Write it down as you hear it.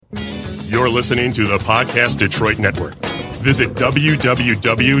You're listening to the Podcast Detroit Network. Visit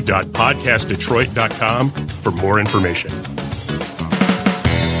www.podcastdetroit.com for more information.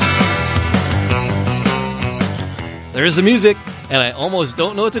 There's the music, and I almost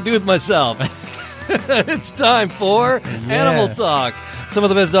don't know what to do with myself. It's time for Animal Talk. Some of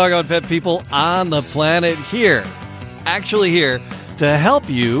the best doggone pet people on the planet here. Actually here to help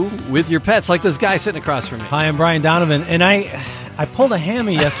you with your pets, like this guy sitting across from me. Hi, I'm Brian Donovan, and I pulled a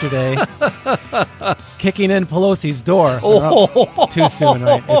hammy yesterday kicking in Pelosi's door. Oh. Too soon,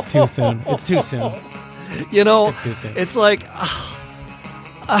 right? It's too soon. It's too soon. You know, It's too soon. it's like,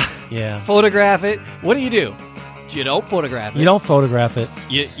 Yeah. photograph it. What do? You don't photograph it. You don't photograph it.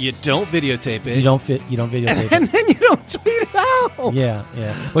 You don't videotape it. You don't videotape it. And then you don't tweet it out. Yeah.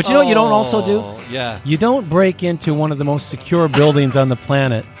 But you know what you don't also do? Yeah. You don't break into one of the most secure buildings on the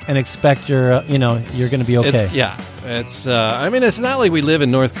planet and expect you're going to be okay. It's I mean, it's not like we live in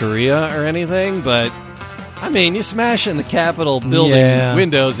North Korea or anything, but I mean, you smash in the Capitol building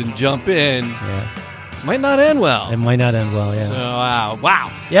windows and jump in. Yeah. Might not end well. It might not end well, yeah. So, wow.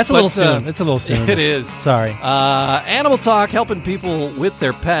 Yeah, it's a little soon. It's a little soon. It is. Sorry. Animal Talk, helping people with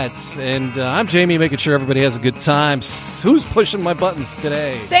their pets. And I'm Jamie, making sure everybody has a good time. Who's pushing my buttons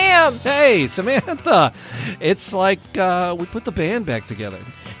today? Sam. Hey, Samantha. It's like we put the band back together.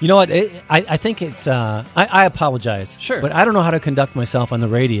 You know what? I think it's... I apologize. Sure. But I don't know how to conduct myself on the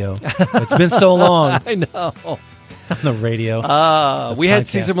radio. It's been so long I know. on the radio. We had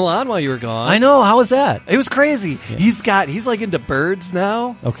Cesar Millan while you were gone. I know. How was that? It was crazy. Yeah. He's like into birds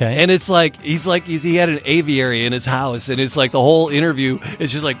now. Okay. And it's like he had an aviary in his house, and it's like the whole interview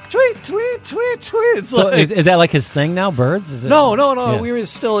is just like tweet, tweet, tweet, tweet. It's So like, is that like his thing now? Birds? Is it? no. Yeah.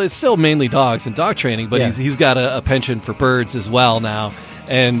 It's still mainly dogs and dog training, but he's got a penchant for birds as well now,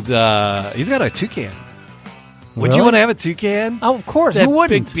 and he's got a toucan. Would Really? you want to have a toucan? Oh, of course. That Who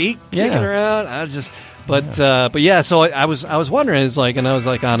wouldn't? big beak Yeah. kicking around. But yeah. So I was wondering, it's like, and I was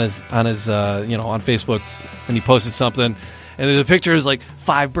like on his on Facebook, and he posted something, and there's a picture of like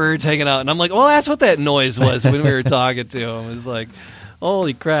 5 birds hanging out, and I'm like, well, that's what that noise was when we were talking to him. It's like,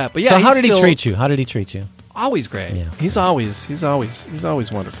 holy crap! But yeah, So how did he treat you? How did he treat you? Always great. Yeah. He's always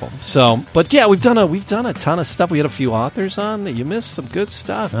wonderful. So, but yeah, we've done a ton of stuff. We had a few authors on that you missed some good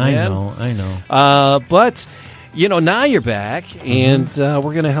stuff. I man. know. But now you're back, and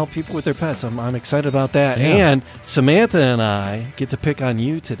we're going to help people with their pets. I'm excited about that. Yeah. And Samantha and I get to pick on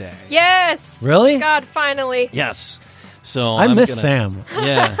you today. Yes. Really? God, finally. Yes. So I miss Sam.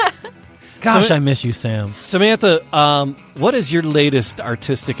 Yeah. Gosh, I miss you, Sam. Samantha, what is your latest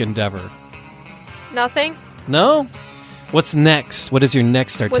artistic endeavor? Nothing. No? What's next? What is your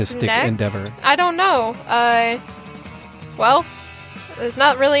next artistic What's next? endeavor? I don't know. Well, there's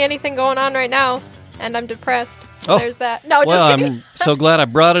not really anything going on right now, and I'm depressed. So there's that. No, well, just kidding. I'm so glad I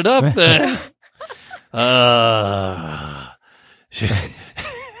brought it up then.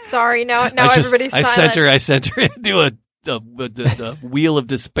 Sorry. Now everybody's silent. I sent her into a wheel of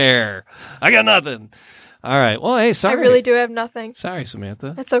despair. I got nothing. All right. Well, hey, sorry. I really do have nothing. Sorry,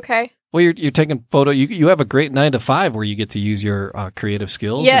 Samantha. It's okay. Well, you're taking photo. You have a great 9 to 5 where you get to use your creative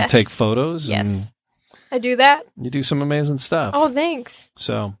skills and Yes. take photos. Yes. I do that. And you do some amazing stuff. Oh, thanks.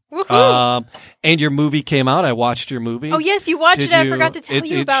 So, Woohoo. and your movie came out. I watched your movie. Oh, yes, you watched Did it. I you- forgot to tell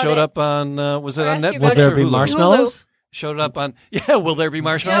you about it. It showed it. up on, was it Or on ask you Netflix about Will there or be Hulu? marshmallows? Showed up on, Will There Be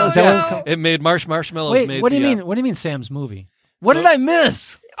Marshmallows? Is that what it's called? It made marshmallows. Wait, made what do you the, mean? What do you mean, Sam's movie? What did I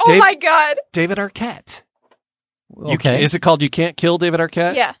miss? Oh, my God. David Arquette. Okay. Is it called You Can't Kill David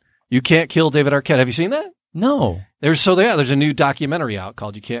Arquette? Yeah. You Can't Kill David Arquette. Have you seen that? No. There's a new documentary out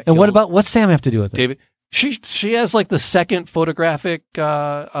called You Can't And Kill what's Sam have to do with it? David. She has like the second photographic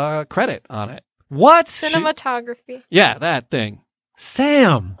credit on it. What? Cinematography. Yeah, that thing.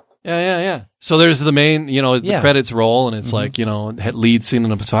 Sam. Yeah. So there's the main, the Yeah. credits roll, and it's like, lead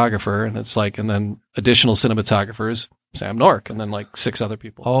cinematographer, and it's like, and then additional cinematographers, Sam Nork, and then like 6 other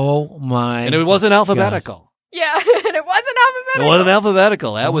people. Oh my. And it wasn't alphabetical. Yeah, and it wasn't alphabetical. It wasn't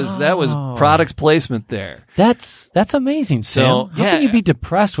alphabetical. That was Wow. product placement there. That's amazing, Sam. So, How can you be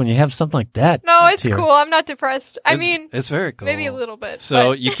depressed when you have something like that? No, it's here? cool. I'm not depressed. I mean, It's very cool. maybe a little bit. So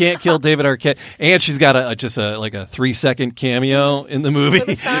but You Can't Kill David Arquette, and she's got a 3-second cameo in the movie. With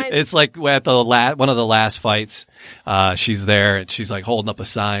a sign. It's like at the one of the last fights. She's there and she's like holding up a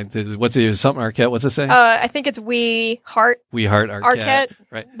sign. What's it? Something Arquette? What's it say? I think it's We Heart We Heart Arquette.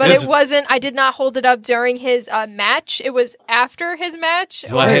 Right. But it wasn't. I did not hold it up during his match. It was after his match.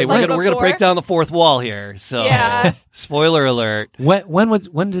 Well, or hey, like we're gonna before. break down the fourth wall here. So, Yeah. spoiler alert.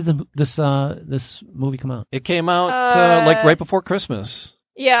 When did this movie come out? It came out like right before Christmas.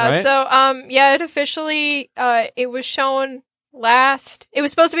 Yeah. Right? So it officially it was shown it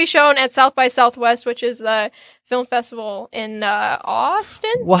was supposed to be shown at South by Southwest, which is the film festival in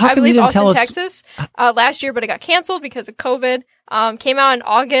Austin. Well, how I come you believe didn't tell Austin, us Texas, last year, but it got canceled because of COVID. Came out in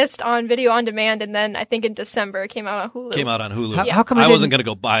August on video on demand, and then I think in December it came out on Hulu. Came out on Hulu. How come I I wasn't didn't-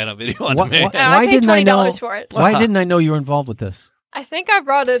 going to go buy it on video on Why- demand. why- I paid didn't I know- $20 for it. Why didn't I know you were involved with this? I think I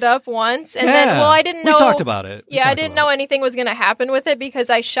brought it up once, and Yeah. then, well, I didn't know. We talked about it. Yeah, I didn't know anything was going to happen with it because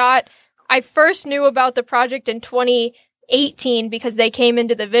I first knew about the project in 2018 because they came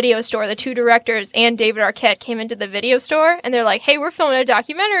into the video store. The two directors and David Arquette came into the video store, and they're like, "Hey, we're filming a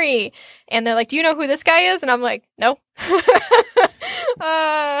documentary." And they're like, "Do you know who this guy is?" And I'm like, "No."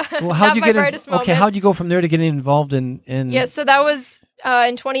 Well, not my brightest moment. Okay, how'd you go from there to getting involved in? Yeah, so that was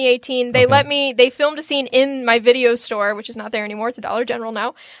in 2018. They filmed a scene in my video store, which is not there anymore. It's a Dollar General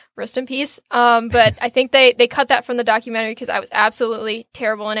now. Rest in peace. But I think they cut that from the documentary because I was absolutely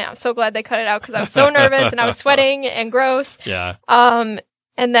terrible in it. I'm so glad they cut it out because I was so nervous and I was sweating and gross. Yeah.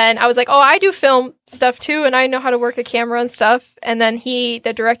 And then I was like, oh, I do film stuff too, and I know how to work a camera and stuff. And then the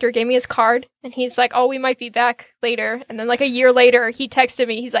director gave me his card, and he's like, oh, we might be back later. And then like a year later, he texted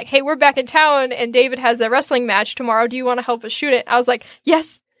me. He's like, hey, we're back in town, and David has a wrestling match tomorrow. Do you want to help us shoot it? I was like,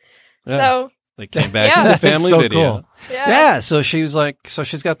 yes. Yeah. So They came back Yeah. in the family That's so video. cool. Yeah, so she's got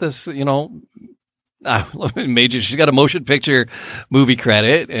this, she's got a motion picture movie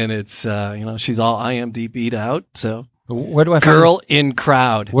credit, and it's, she's all IMDb'd out. So Where do I find Girl this? in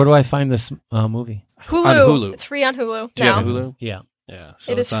Crowd. Where do I find this movie? Hulu. On Hulu. It's free on Hulu Do you now. have Hulu? Yeah, Yeah.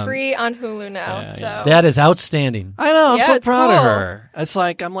 So It is it's on- free on Hulu now. Yeah, so yeah. that is outstanding. I know. I'm Yeah, so it's proud of cool. her. It's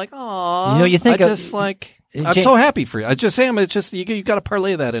like, I'm like, aw. You think I of- just like, I'm Ja- so happy for you. I just, Sam, it's just, you got to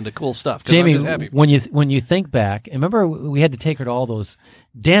parlay that into cool stuff. 'Cause Jamie, I'm just happy. when you think back, remember we had to take her to all those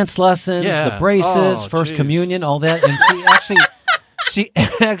dance lessons, Yeah. the braces, Oh, first geez. communion, all that, and she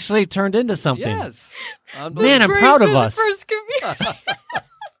actually turned into something. Yes. Man, I'm proud of Braces, us. First communion.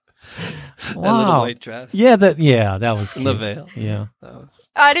 That little Wow. white dress. Yeah, that was And the cute. veil. Yeah. That was.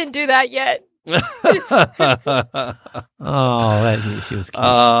 I didn't do that yet. Oh, she was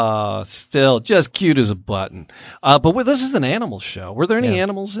cute. Still just cute as a button. But this is an animal show. Were there any Yeah.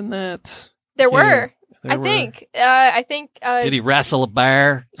 animals in that? There Yeah, were. there I were. think. Did he wrestle a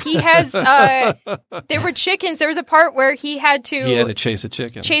bear? He has. There were chickens. There was a part where he had to. He had to chase a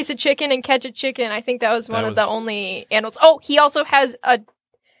chicken. chase a chicken and catch a chicken. I think that was one That of the was- only animals. Oh, he also has a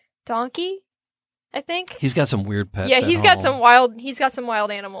donkey, I think. He's got some weird pets. Yeah, at he's got home. some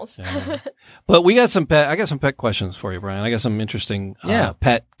wild animals. Yeah. But I got some pet questions for you, Brian. I got some interesting Yeah.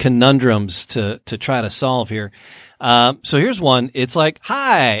 pet conundrums to try to solve here. So here's one. It's like,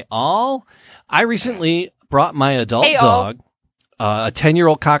 hi, all. I recently brought my adult Hey, all. dog, a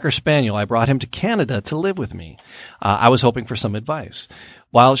 10-year-old Cocker Spaniel. I brought him to Canada to live with me. I was hoping for some advice.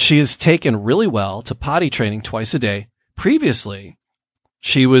 While she is taken really well to potty training twice a day, previously,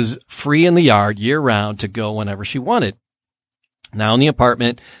 she was free in the yard year-round to go whenever she wanted. Now in the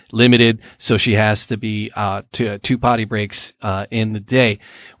apartment, limited, so she has to be to 2 potty breaks in the day.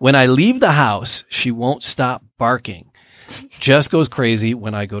 When I leave the house, she won't stop barking. Just goes crazy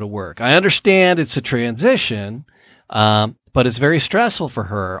when I go to work. I understand it's a transition, but it's very stressful for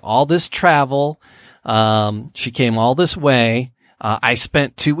her. All this travel, she came all this way. I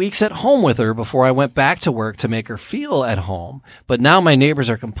spent 2 weeks at home with her before I went back to work to make her feel at home. But now my neighbors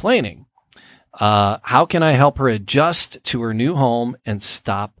are complaining. How can I help her adjust to her new home and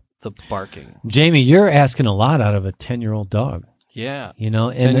stop the barking? Jamie, you're asking a lot out of a 10-year-old dog. Yeah. You know,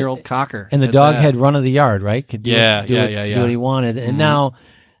 and 10-year-old Cocker. and the at dog that. had run of the yard, right? Could do Yeah, do yeah, it- yeah, do yeah. what he wanted, and Mhm. now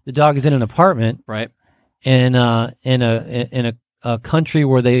the dog is in an apartment Right. in a country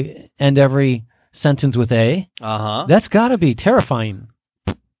where they end every sentence with a. Uh-huh. That's got to be terrifying.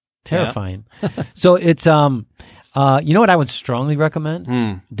 Terrifying. So it's you know what I would strongly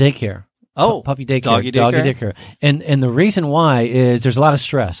recommend? Daycare. Oh, Puppy daycare. doggy Doggy daycare? daycare. And the reason why is there's a lot of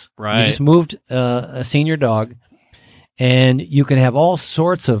stress. Right. You just moved a senior dog, and you can have all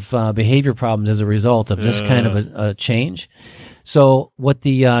sorts of behavior problems as a result of just kind of a change. So what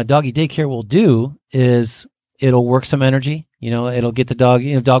the doggy daycare will do is it'll work some energy. You know, it'll get the dog,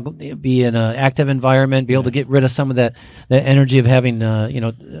 dog be in an active environment, be able to get rid of some of that energy of having,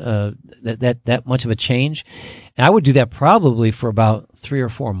 that much of a change. And I would do that probably for about 3 or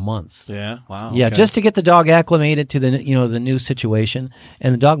 4 months. Yeah. Wow. Yeah, okay. just to get the dog acclimated to the new situation,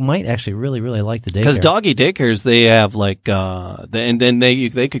 and the dog might actually really like the daycare. Because doggy daycares, they have like, and then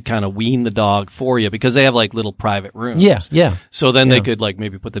they could kind of wean the dog for you because they have like little private rooms. Yeah. So then Yeah. they could like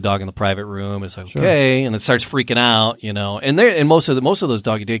maybe put the dog in the private room. It's like, okay, and it starts freaking out, and most of those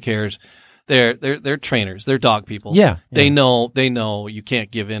doggy daycares, They're trainers. They're dog people. Yeah, They know you can't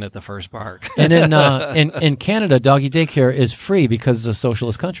give in at the first bark. And in Canada, doggy daycare is free because it's a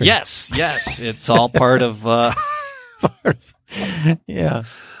socialist country. Yes. It's all part of. Yeah.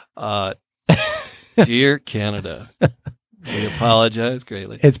 Dear Canada, we apologize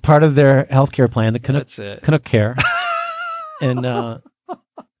greatly. It's part of their healthcare plan, the That's it. Canuck Care. And no,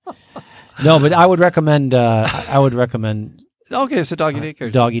 but I would recommend. Okay, so doggy daycare.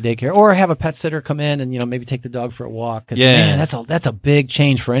 Doggy daycare, or have a pet sitter come in and maybe take the dog for a walk. 'Cause, man, that's a big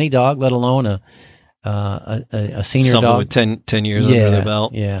change for any dog, let alone a senior Someone dog with 10 years under their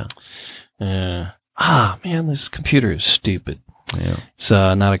belt. Yeah. Man, this computer is stupid. Yeah. It's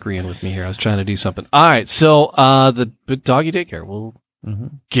not agreeing with me here. I was trying to do something. All right, so the doggy daycare. We'll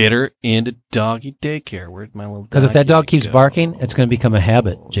get her into doggy daycare. Where's my little? Because if that dog keeps barking, it's going to become a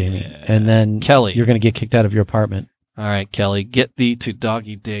habit, Jamie, and then Kelly, you're going to get kicked out of your apartment. All right, Kelly, get thee to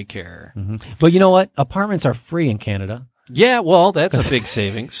doggy daycare. But you know what? Apartments are free in Canada. Yeah, well, that's a big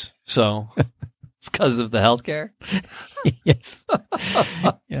savings. So it's because of the health care. Yes.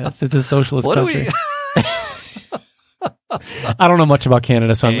 Yes, it's a socialist What country. I don't know much about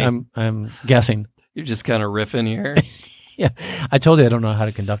Canada, so Hey. I'm guessing. You're just kind of riffing here. Yeah, I told you I don't know how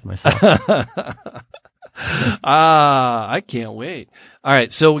to conduct myself. I can't wait. All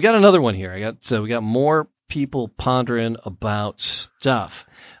right, so we got another one here. We got more people pondering about stuff.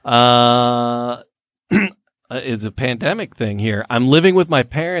 It's a pandemic thing here. I'm living with my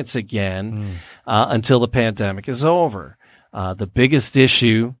parents again until the pandemic is over. The biggest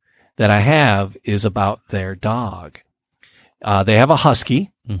issue that I have is about their dog. They have a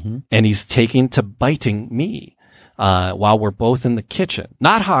husky, and he's taking to biting me while we're both in the kitchen.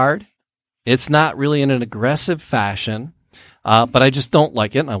 Not hard. It's not really in an aggressive fashion, but I just don't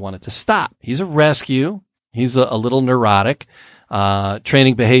like it, and I want it to stop. He's a rescue. He's a little neurotic.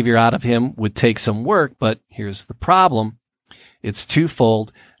 Training behavior out of him would take some work, but here's the problem. It's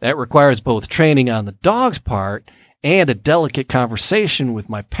twofold. That requires both training on the dog's part and a delicate conversation with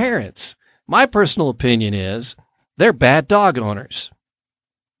my parents. My personal opinion is they're bad dog owners.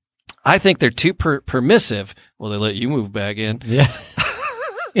 I think they're too permissive. Well, they let you move back in. Yeah.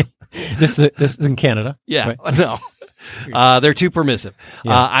 This is in Canada. Yeah, right? no. They're too permissive.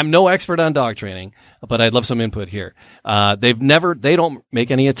 Yeah. I'm no expert on dog training, but I'd love some input here. They don't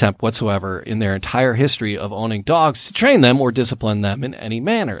make any attempt whatsoever in their entire history of owning dogs to train them or discipline them in any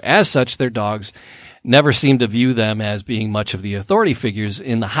manner. As such, their dogs never seem to view them as being much of the authority figures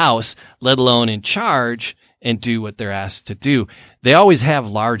in the house, let alone in charge and do what they're asked to do. They always have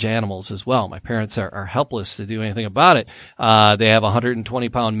large animals as well. My parents are helpless to do anything about it. They have a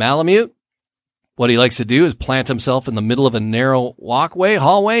 120-pound Malamute. What he likes to do is plant himself in the middle of a narrow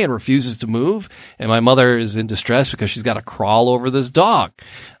hallway, and refuses to move. And my mother is in distress because she's got to crawl over this dog.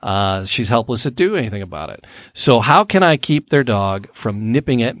 She's helpless to do anything about it. So how can I keep their dog from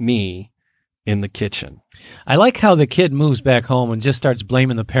nipping at me in the kitchen? I like how the kid moves back home and just starts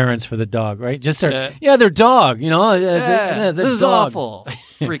blaming the parents for the dog, right? Their dog, This is dog. awful.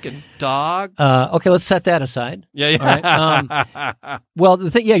 Freaking dog. Okay, let's set that aside. Yeah. All right. Well,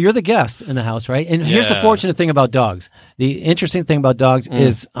 you're the guest in the house, right? And here's the fortunate thing about dogs. The interesting thing about dogs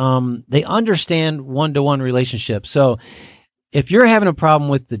is they understand one-to-one relationships. So if you're having a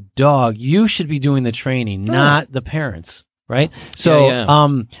problem with the dog, you should be doing the training, not the parents. Right. So,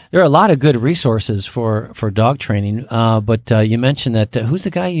 there are a lot of good resources for dog training. But you mentioned that, who's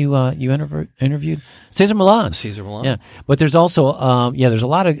the guy you interviewed? Cesar Millan. Cesar Millan. Yeah. But there's also, there's a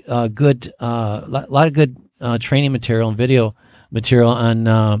lot of good training material and video material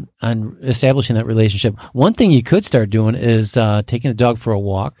on establishing that relationship. One thing you could start doing is, taking the dog for a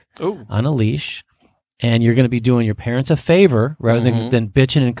walk on a leash. And you're going to be doing your parents a favor rather than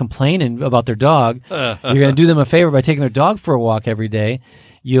bitching and complaining about their dog. You're going to do them a favor by taking their dog for a walk every day.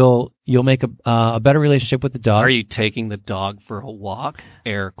 You'll make a better relationship with the dog. Are you taking the dog for a walk?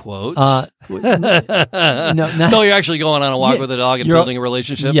 Air quotes. No, you're actually going on a walk with the dog and building a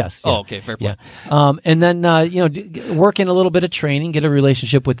relationship? Yes. Oh, okay, fair play. Yeah. And then, work in a little bit of training, get a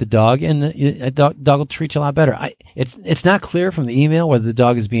relationship with the dog, and the dog will treat you a lot better. It's not clear from the email whether the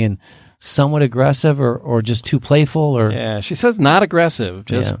dog is being somewhat aggressive or just too playful or she says not aggressive,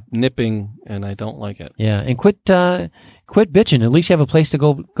 just nipping, and I don't like it. Yeah, and quit bitching. At least you have a place to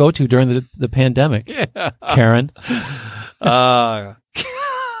go to during the pandemic. Yeah. Karen. I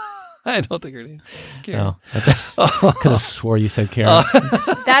don't think her name's Karen. I could have swore you said Karen.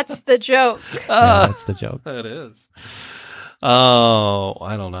 That's the joke. Yeah, that's the joke. It is. Oh,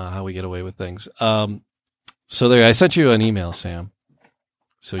 I don't know how we get away with things. So there, I sent you an email, Sam.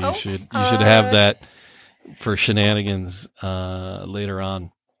 So you should have that for shenanigans later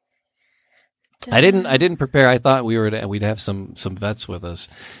on. I didn't prepare. I thought we'd have some vets with us.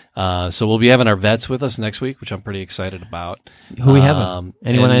 So we'll be having our vets with us next week, which I'm pretty excited about. Who we having?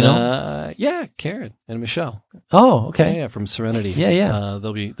 Anyone I know? Yeah, Karen and Michelle. Oh, okay. Yeah, from Serenity. Yeah.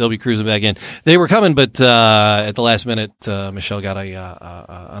 They'll be cruising back in. They were coming, but at the last minute, Michelle got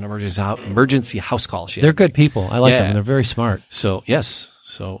an emergency house call. They're good people. I like them. They're very smart. So yes,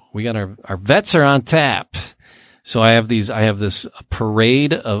 we got our vets are on tap. So I have this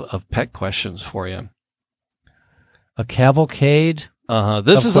parade of pet questions for you. A cavalcade.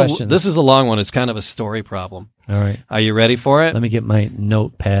 This is a long one. It's kind of a story problem. All right. Are you ready for it? Let me get my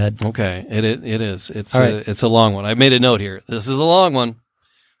notepad. Okay. It is. It's a long one. I made a note here. This is a long one.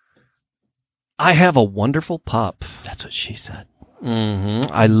 I have a wonderful pup. That's what she said.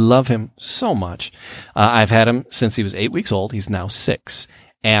 Mm-hmm. I love him so much. I've had him since he was 8 weeks old. He's now 6.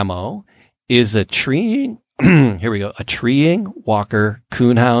 Ammo is a treeing. Here we go. A treeing walker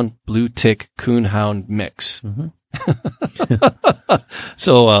coonhound blue tick coonhound mix. Mm-hmm.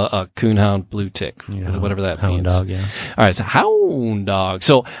 So a coonhound blue tick, whatever that hound means. Dog, yeah. All right, so hound dog.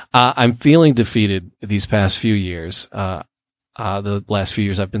 So I'm feeling defeated these past few years. The last few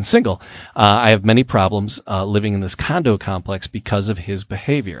years I've been single. I have many problems living in this condo complex because of his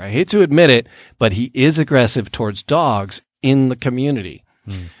behavior. I hate to admit it, but he is aggressive towards dogs in the community.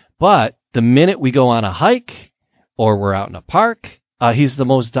 But the minute we go on a hike or we're out in a park, he's the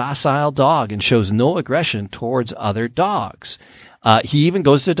most docile dog and shows no aggression towards other dogs. He even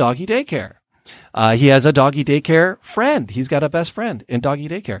goes to doggy daycare. He has a doggy daycare friend. He's got a best friend in doggy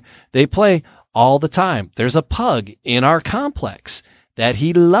daycare. They play all the time. There's a pug in our complex that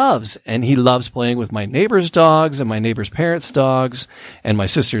he loves, and he loves playing with my neighbor's dogs and my neighbor's parents' dogs and my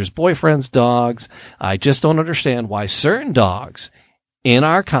sister's boyfriend's dogs. I just don't understand why certain dogs in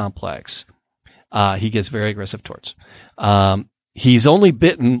our complex, he gets very aggressive towards. He's only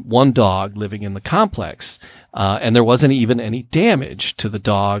bitten one dog living in the complex, and there wasn't even any damage to the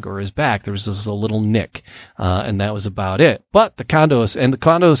dog or his back. There was just a little nick, and that was about it. But the condo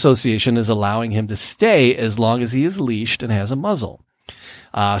association is allowing him to stay as long as he is leashed and has a muzzle.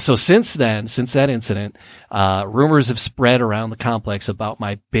 So since that incident, rumors have spread around the complex about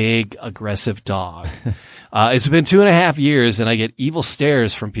my big aggressive dog. It's been 2.5 years, and I get evil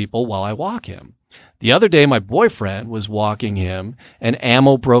stares from people while I walk him. The other day, my boyfriend was walking him, and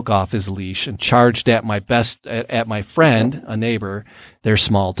Ammo broke off his leash and charged at my friend, a neighbor, their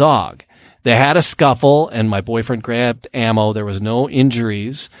small dog. They had a scuffle, and my boyfriend grabbed Ammo. There was no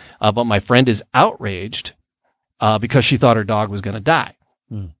injuries, but my friend is outraged because she thought her dog was going to die.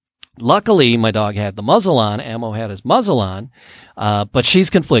 Luckily, my dog had the muzzle on. Ammo had his muzzle on, but she's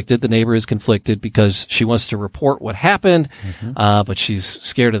conflicted. The neighbor is conflicted because she wants to report what happened, but she's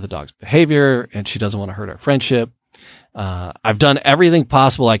scared of the dog's behavior, and she doesn't want to hurt our friendship. I've done everything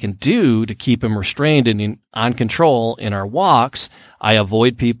possible I can do to keep him restrained and on control in our walks. I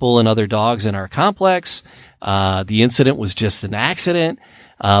avoid people and other dogs in our complex. The incident was just an accident.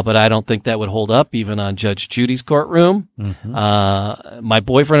 But I don't think that would hold up even on Judge Judy's courtroom. My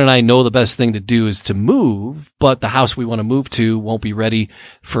boyfriend and I know the best thing to do is to move, but the house we want to move to won't be ready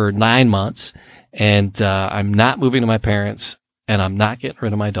for 9 months. And I'm not moving to my parents, and I'm not getting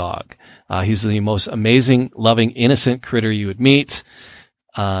rid of my dog. He's the most amazing, loving, innocent critter you would meet.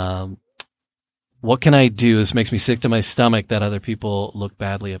 What can I do? This makes me sick to my stomach that other people look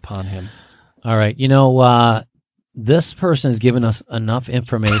badly upon him. All right. This person has given us enough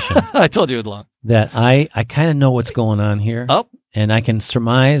information. I told you it was long. That I kind of know what's going on here. Oh. And I can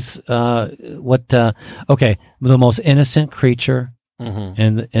surmise the most innocent creature.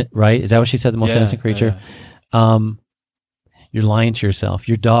 Right? Is that what she said? The most innocent creature? Yeah. You're lying to yourself.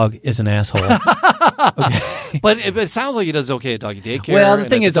 Your dog is an asshole. Okay. But it sounds like he does okay at doggy daycare. Well, the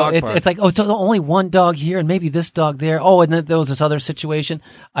thing is, it's like, it's only one dog here and maybe this dog there. Oh, and then there was this other situation.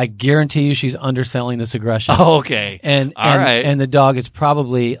 I guarantee you she's underselling this aggression. Oh, okay. And the dog is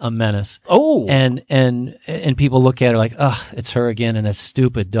probably a menace. Oh. And people look at her like, ugh, it's her again and that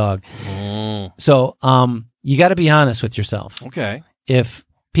stupid dog. So, you got to be honest with yourself. Okay. If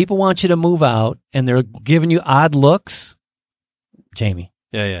people want you to move out and they're giving you odd looks, Jamie.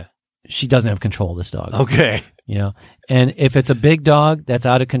 Yeah. She doesn't have control of this dog. Okay. And if it's a big dog that's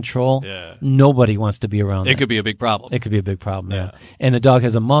out of control, nobody wants to be around it. Could be a big problem. It could be a big problem, yeah. And the dog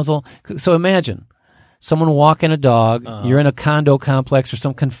has a muzzle. So imagine someone walking a dog, you're in a condo complex or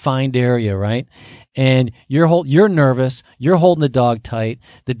some confined area, right? And you're nervous, you're holding the dog tight.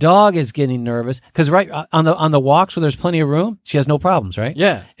 The dog is getting nervous because on the walks where there's plenty of room, she has no problems, right?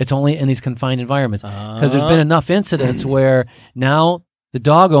 Yeah. It's only in these confined environments because there's been enough incidents where now the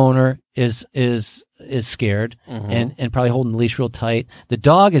dog owner is is scared and probably holding the leash real tight. The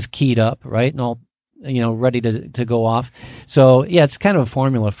dog is keyed up, right, and all ready to go off. So yeah, it's kind of a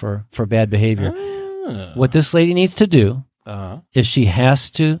formula for bad behavior. What this lady needs to do is she has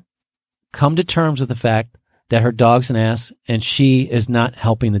to come to terms with the fact that her dog's an ass and she is not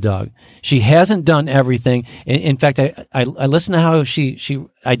helping the dog. She hasn't done everything. In fact, I listened to how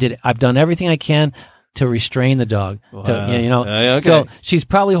I did it. I've done everything I can to restrain the dog. Wow. Okay. Okay. So she's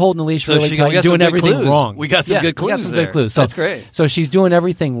probably holding the leash really tight, doing everything wrong. We got some good clues. We got some there. good clues. That's great. So she's doing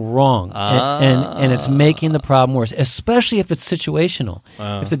everything wrong, and it's making the problem worse, especially if it's situational.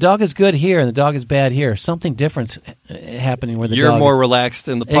 If the dog is good here and the dog is bad here, something different's happening where the You're dog more is relaxed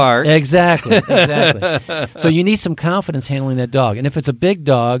in the park. Exactly. So you need some confidence handling that dog. And if it's a big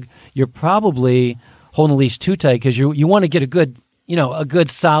dog, you're probably holding the leash too tight because you want to get a good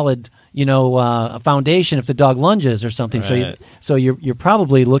solid a foundation if the dog lunges or something. Right. So you're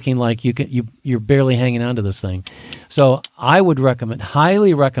probably looking like you're barely hanging on to this thing. So I would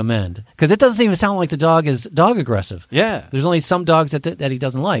highly recommend, because it doesn't even sound like the dog is dog aggressive. Yeah. There's only some dogs that he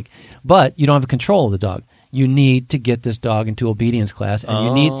doesn't like, but you don't have control of the dog. You need to get this dog into obedience class,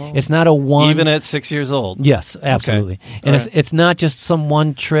 and it's not a one. Even at 6 years old. Yes, absolutely. Okay. And it's not just some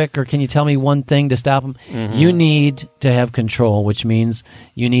one trick or can you tell me one thing to stop him. You need to have control, which means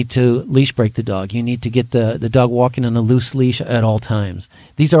you need to leash break the dog. You need to get the dog walking on a loose leash at all times.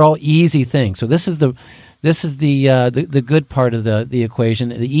 These are all easy things. So this is the good part of the equation.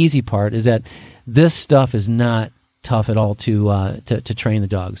 The easy part is that this stuff is not tough at all to train the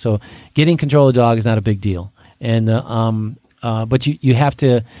dog. So getting control of the dog is not a big deal. And but you have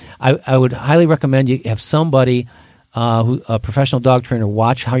to. I would highly recommend you have somebody a professional dog trainer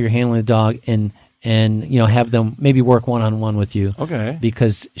watch how you're handling the dog and have them maybe work one-on-one with you. Okay.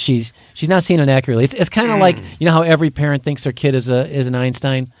 Because she's not seeing it accurately. It's kind of like how every parent thinks their kid is an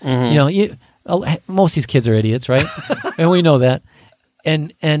Einstein. Most of these kids are idiots, right? And we know that.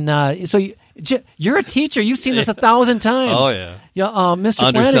 And so you're a teacher. You've seen this 1,000 times. Oh, yeah. Yeah, Mr.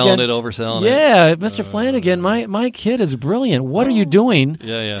 Underselling Flanagan. it, overselling it. Yeah, Mr. Flanagan, my kid is brilliant. What are you doing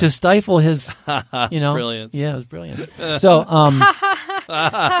to stifle his, Brilliance. Yeah, it was brilliant. So,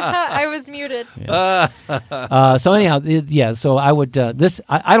 I was muted. So anyhow, so I would,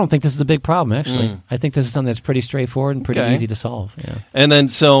 I don't think this is a big problem, actually. I think this is something that's pretty straightforward and pretty easy to solve. Yeah. And then,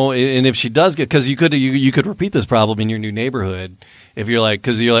 and if she does get, because you could repeat this problem in your new neighborhood. If you're like,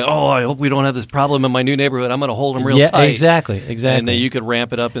 oh, I hope we don't have this problem in my new neighborhood. I'm going to hold them real tight. Exactly. And then you could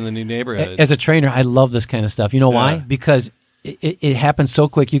ramp it up in the new neighborhood. As a trainer, I love this kind of stuff. You know why? Because it happens so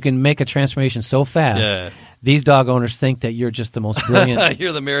quick. You can make a transformation so fast. Yeah. These dog owners think that you're just the most brilliant.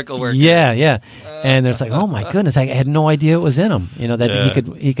 You're the miracle worker. Yeah. And there's like, oh my goodness, I had no idea it was in him.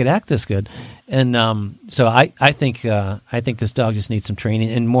 That he could act this good. And so I think this dog just needs some training,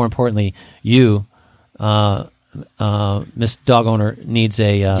 and more importantly, you. Miss Dog Owner needs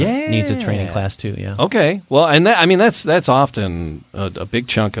a training class too. Yeah. Okay. Well, and that's often a big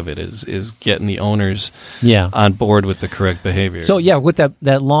chunk of it is getting the owners on board with the correct behavior. So with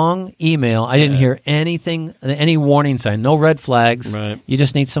that long email, I didn't hear any warning sign, no red flags. Right. You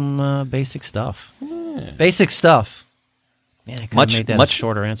just need some basic stuff. Yeah. Basic stuff. Man, I could make that a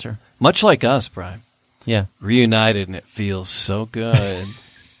shorter answer. Much like us, Brian. Yeah. Reunited, and it feels so good.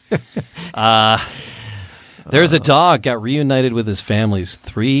 There's a dog got reunited with his family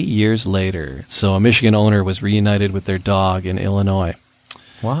 3 years later. So a Michigan owner was reunited with their dog in Illinois.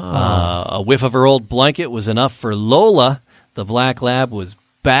 Wow. A whiff of her old blanket was enough for Lola. The black lab was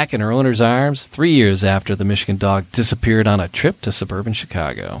back in her owner's arms 3 years after the Michigan dog disappeared on a trip to suburban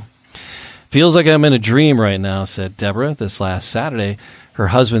Chicago. Feels like I'm in a dream right now, said Deborah. This last Saturday, her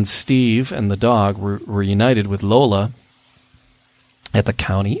husband Steve and the dog were reunited with Lola at the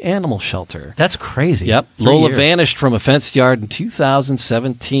county animal shelter. That's crazy. Yep. Lola vanished from a fenced yard in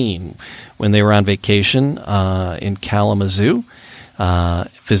 2017 when they were on vacation in Kalamazoo,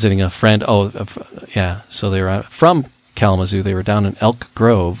 visiting a friend. So they were from Kalamazoo. They were down in Elk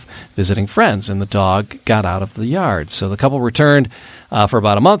Grove visiting friends, and the dog got out of the yard. So the couple returned for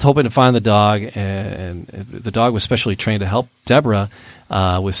about a month, hoping to find the dog, and the dog was specially trained to help Deborah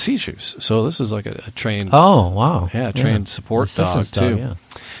with seizures. So this is like a trained. Oh, wow. Yeah, trained support dog, too.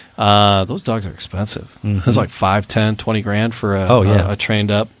 Yeah. Those dogs are expensive. It's like $5, $10, $20,000 for a trained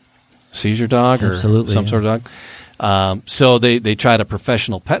up seizure dog or some sort of dog. So they tried a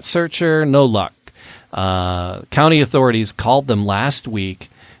professional pet searcher, no luck. County authorities called them last week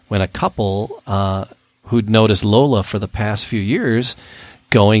when a couple who'd noticed Lola for the past few years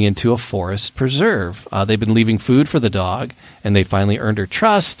going into a forest preserve. They've been leaving food for the dog, and they finally earned her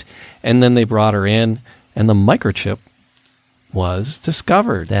trust, and then they brought her in, and the microchip was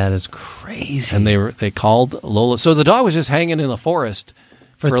discovered. That is crazy. And they called Lola. So the dog was just hanging in the forest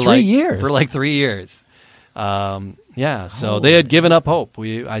For 3 like, years. For like 3 years. So they had given up hope.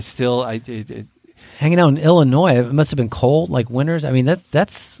 Hanging out in Illinois, it must have been cold, like winters. I mean,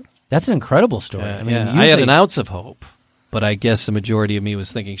 that's an incredible story. I mean, I had an ounce of hope, but I guess the majority of me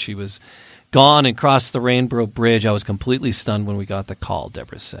was thinking she was gone and crossed the Rainbow Bridge. I was completely stunned when we got the call,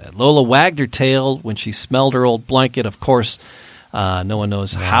 Deborah said. Lola wagged her tail when she smelled her old blanket. Of course, no one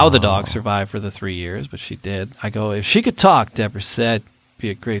knows how the dog survived for the 3 years, but she did. I go, if she could talk, Deborah said, be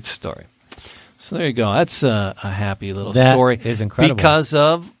a great story. So there you go. That's a happy little story. That is incredible. Because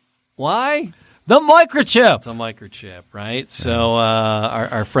of, why? The microchip. The microchip, right? So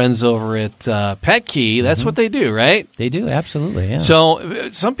our friends over at Pet Key, that's what they do, right? They do, absolutely, yeah.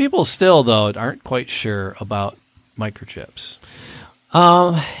 So some people still, though, aren't quite sure about microchips.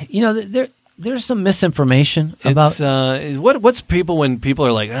 There's some misinformation about what's people when people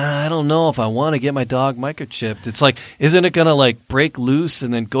are like, I don't know if I want to get my dog microchipped. It's like, isn't it going to like break loose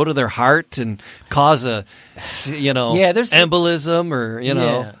and then go to their heart and cause a there's embolism or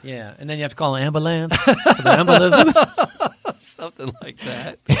yeah, and then you have to call an ambulance for the embolism, something like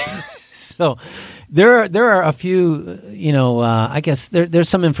that. So there are a few, I guess there's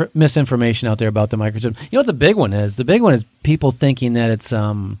some misinformation out there about the microchip. You know what the big one is? The big one is people thinking that it's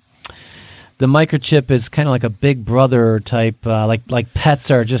the microchip is kind of like a big brother type, like pets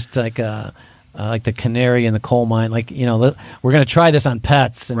are just like the canary in the coal mine. Like, we're going to try this on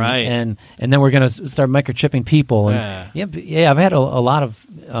pets, and, right? And then we're going to start microchipping people. And I've had a lot of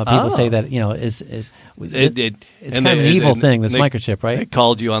people say that it's kind of an evil thing. This microchip, right? They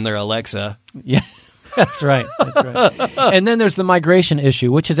called you on their Alexa. Yeah. That's right. And then there's the migration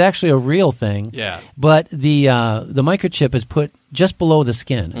issue, which is actually a real thing. Yeah. But the microchip is put just below the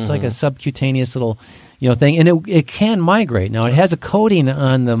skin. It's like a subcutaneous little thing, and it can migrate. Now it has a coating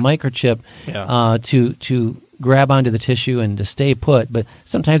on the microchip to grab onto the tissue and to stay put, but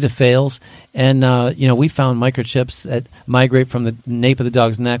sometimes it fails. And we found microchips that migrate from the nape of the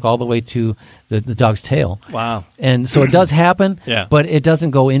dog's neck all the way to the dog's tail. Wow. And so it does happen, but it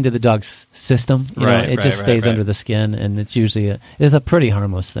doesn't go into the dog's system. It just stays under the skin, and it's usually it's a pretty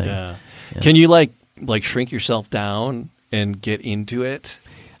harmless thing. Yeah. Can you like shrink yourself down and get into it,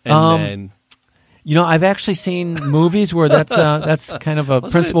 and then I've actually seen movies where that's kind of a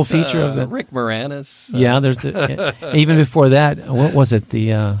principal feature of the Rick Moranis. Yeah, there's even before that. What was it?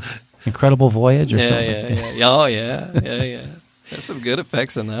 The Incredible Voyage or something? Yeah. Oh yeah. There's some good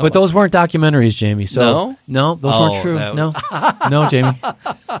effects in that. But those weren't documentaries, Jamie. So no, those weren't true. No, Jamie.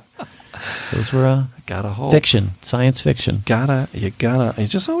 Those were fiction, science fiction. You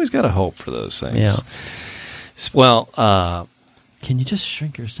just always gotta hope for those things. Yeah. Well, can you just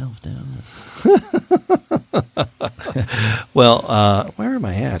shrink yourself down? Well, where am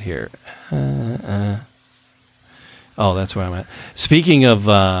I at here? Oh, that's where I'm at. Speaking of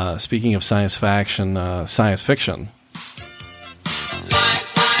science fiction.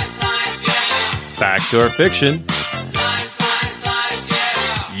 Fact or fiction?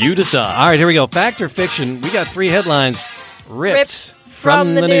 You decide. All right, here we go. Fact or fiction? We got 3 headlines ripped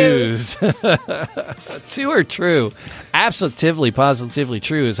from the news. 2 are true. Absolutely, positively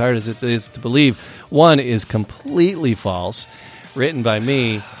true, as hard as it is to believe. 1 is completely false, written by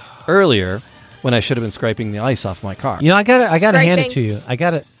me earlier when I should have been scraping the ice off my car. I gotta hand it to you. I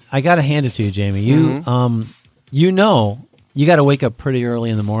gotta hand it to you, Jamie. You got to wake up pretty early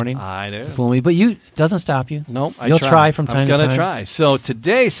in the morning. I do. Fool me, but doesn't stop you. Nope. You'll try from time to time. I'm going to try. So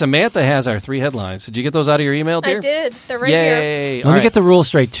today, Samantha has our 3 headlines. Did you get those out of your email, dear? I did. They're right Yay. here. Let me get the rules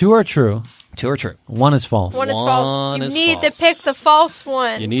straight. 2 are true. 2 are true. 1 is false. One is false. You need to pick the false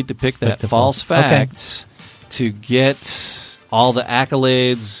one. You need to pick that false fact to get all the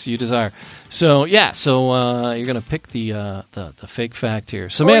accolades you desire. So you're going to pick the fake fact here,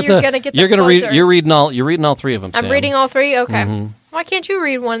 Samantha. Or you're going to get the read. You're reading all 3 of them. I'm Sam. reading all 3. Okay. Why can't you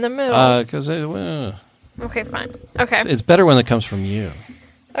read one in the middle? Because okay, fine. Okay. It's better when it comes from you.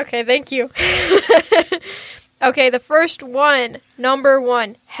 Okay, thank you. Okay, the first one, number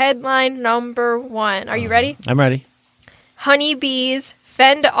 1, headline number 1. Are you ready? I'm ready. Honeybees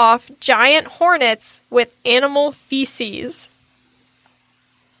fend off giant hornets with animal feces.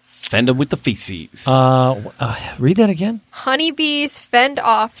 Fend them with the feces. Read that again. Honeybees fend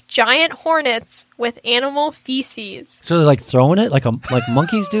off giant hornets with animal feces. So they're like throwing it, like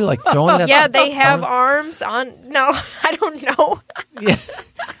monkeys do, like throwing it. Yeah, they have arms on. No, I don't know. Yeah,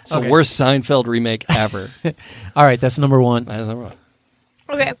 it's the worst Seinfeld remake ever. All right, that's number 1. That is number 1.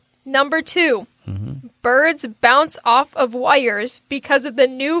 Okay, number 2. Birds bounce off of wires because of the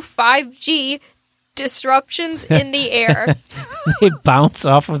new 5G disruptions in the air. They bounce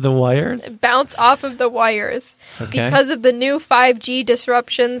off of the wires? Bounce off of the wires because of the new 5G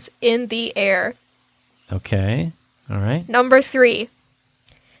disruptions in the air. Okay. All right. Number 3.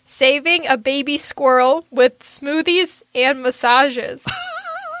 Saving a baby squirrel with smoothies and massages.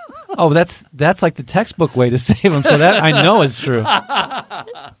 Oh, that's like the textbook way to save them. So that I know is true.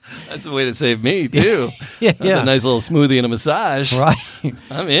 That's a way to save me, too. Yeah. A nice little smoothie and a massage. Right.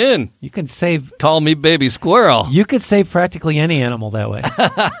 I'm in. You can save. Call me baby squirrel. You could save practically any animal that way.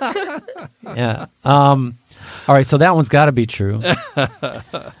 Yeah. All right. So that one's got to be true.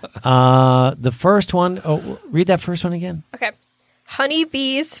 The first one. Oh, read that first one again. Okay.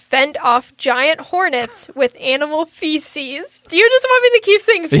 Honeybees fend off giant hornets with animal feces. Do you just want me to keep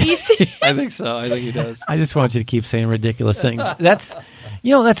saying feces? I think so. I think he does. I just want you to keep saying ridiculous things. That's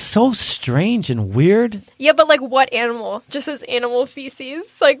so strange and weird. Yeah, but like what animal? Just as animal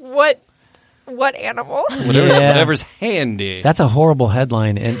feces? Like what animal? Whatever's handy. That's a horrible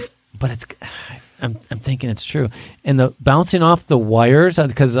headline, but it's. I'm thinking it's true. And the bouncing off the wires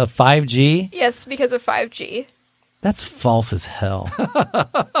because of 5G. Yes, because of 5G. That's false as hell.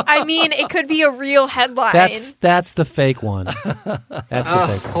 I mean, it could be a real headline. That's the fake one. That's the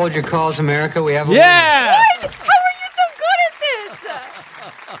fake one. Hold your calls, America. We have a Yeah. What? How are you so good at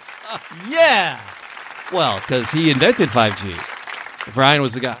this? Yeah. Well, because he invented 5G. Brian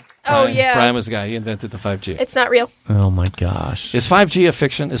was the guy. Brian was the guy. He invented the 5G. It's not real. Oh my gosh. Is 5G a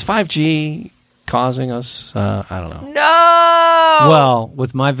fiction? Is 5G causing us? I don't know. No. Well,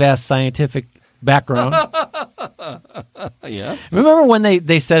 with my vast scientific background. Yeah. Remember when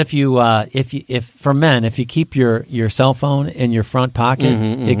they said if you for men, if you keep your cell phone in your front pocket,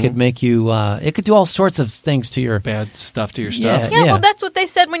 it could make you it could do all sorts of things to your bad stuff to your stuff. Yeah, well, that's what they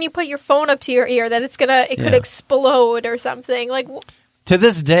said when you put your phone up to your ear, that it could explode or something. Like to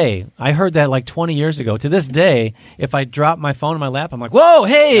this day, I heard that like 20 years ago. To this day, if I drop my phone in my lap, I'm like, "Whoa,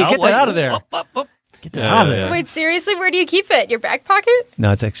 hey, get that out of there." Get that out of there. Wait, seriously? Where do you keep it? Your back pocket?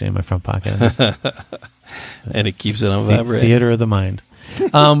 No, it's actually in my front pocket. And it keeps it on vibrate. Theater of the mind.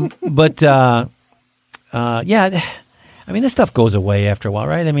 Yeah, I mean, this stuff goes away after a while,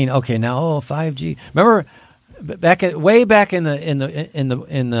 right? I mean, okay, now 5G. Remember way back in the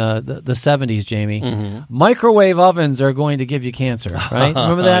 70s, Jamie, microwave ovens are going to give you cancer, right?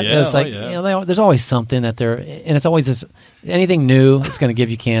 Remember that? It's like there's always something that and it's always this anything new. It's going to give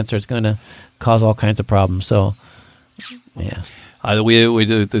you cancer. It's going to cause all kinds of problems. So, yeah. We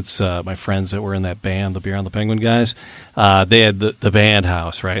do. It's my friends that were in that band, the Beer on the Penguin guys. They had the band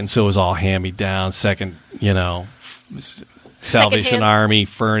house, right, and so it was all hand me down, Salvation Army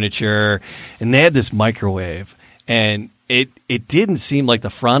furniture, and they had this microwave, and it didn't seem like the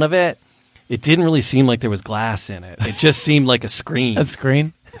front of it. It didn't really seem like there was glass in it. It just seemed like a screen. A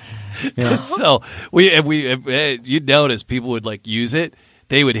screen. Yeah. So you'd notice people would like use it.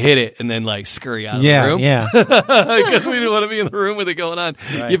 They would hit it and then like scurry out of the room. Yeah, because we didn't want to be in the room with it going on.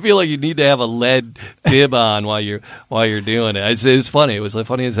 Right. You feel like you need to have a lead bib on while you're doing it. It was funny. It was like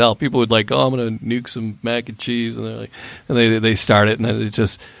funny as hell. People would like, I'm going to nuke some mac and cheese, and they're like, and they start it, and then it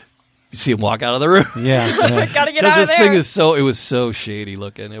just you see them walk out of the room. Yeah, gotta get out of this there. Thing is it was so shady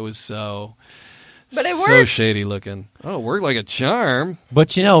looking. It was so. But it so worked. shady looking. Oh, it worked like a charm.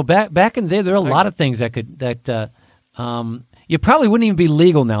 But back in the day, there were a lot of things that you probably wouldn't even be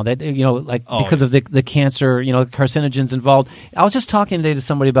legal now. That because of the cancer, carcinogens involved. I was just talking today to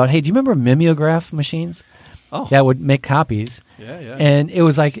somebody about, hey, do you remember mimeograph machines? Oh. That would make copies. Yeah. And it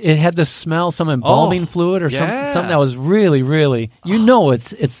was like it had the smell, some embalming fluid or something that was really, really.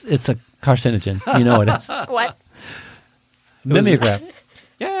 It's a carcinogen. You know it is. What? Mimeograph.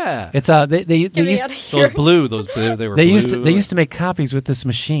 Yeah, it's they used those blue. They were. They used to make copies with this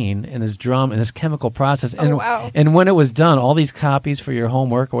machine and this drum and this chemical process. And wow. And when it was done, all these copies for your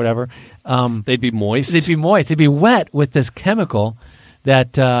homework or whatever, they'd be moist. They'd be wet with this chemical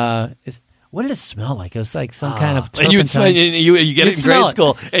that. What did it smell like? It was like some kind of turpentine. And you would smell. You get it in grade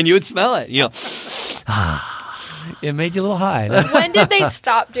school, and you would smell it. It made you a little high. When did they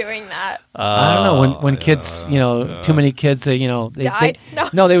stop doing that? I don't know. When kids, too many kids, they died.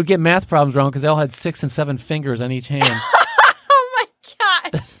 No, they would get math problems wrong because they all had 6 and 7 fingers on each hand. Oh my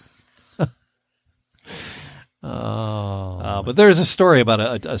god! But there's a story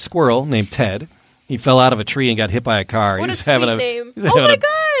about a squirrel named Ted. He fell out of a tree and got hit by a car. What he was a sweet name! Oh my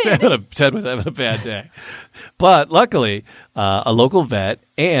god! Ted was having a bad day, but luckily, a local vet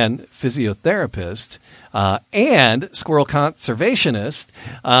and physiotherapist And squirrel conservationist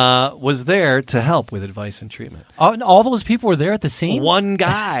was there to help with advice and treatment. Oh, and all those people were there at the scene? One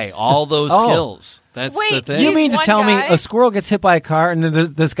guy, all those skills. That's Wait, the thing. You mean to one tell me guy? a squirrel gets hit by a car and then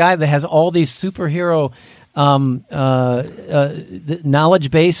there's this guy that has all these superhero the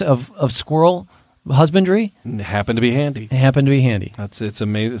knowledge base of squirrel husbandry? Happened to be handy. It happened to be handy. It's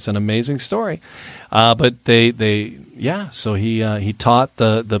amazing. It's an amazing story. But so he taught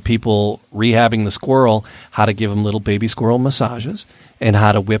the people rehabbing the squirrel how to give them little baby squirrel massages and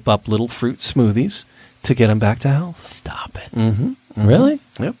how to whip up little fruit smoothies to get them back to health. Stop it. Mm-hmm. Really?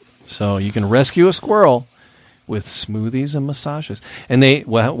 Yep. So you can rescue a squirrel with smoothies and massages. And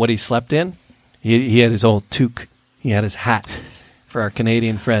what he slept in, he had his old toque. He had his hat. For our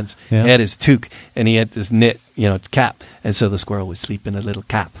Canadian friends, Yeah. he had his toque and he had his knit, cap, and so the squirrel would sleep in a little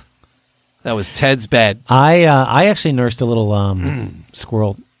cap. That was Ted's bed. I actually nursed a little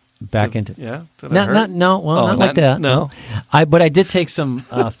squirrel back into. Yeah, did it hurt? Not like that. No. But I did take some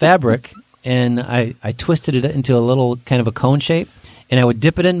fabric and I twisted it into a little kind of a cone shape, and I would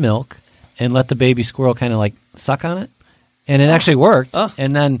dip it in milk and let the baby squirrel kind of like suck on it, and it actually worked. Oh.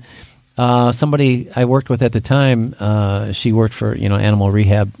 And then somebody I worked with at the time, she worked for animal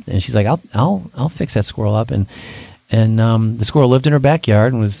rehab, and she's like, I'll fix that squirrel up, and the squirrel lived in her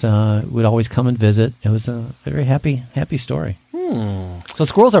backyard and would always come and visit. It was a very happy story. So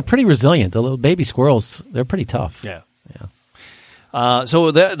squirrels are pretty resilient. The little baby squirrels, they're pretty tough. Yeah.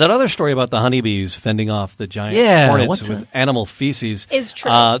 So that other story about the honeybees fending off the giant hornets what's with that? animal feces Is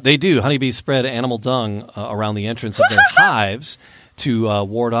true. They do. Honeybees spread animal dung around the entrance of their hives to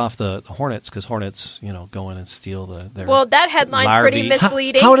ward off the hornets, because hornets, go in and steal their Well, that headline's pretty larvae.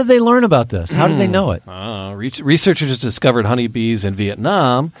 misleading. How did they learn about this? How did they know it? Researchers discovered honeybees in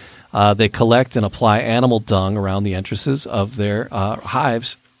Vietnam. They collect and apply animal dung around the entrances of their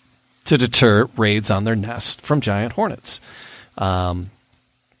hives to deter raids on their nest from giant hornets. That's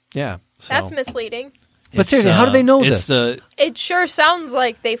misleasing. But seriously, how do they know it's this? It sure sounds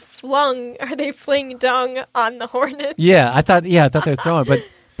like they fling dung on the hornet. Yeah, I thought they were throwing it,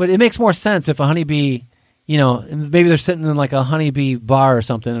 but it makes more sense if a honeybee, maybe they're sitting in like a honeybee bar or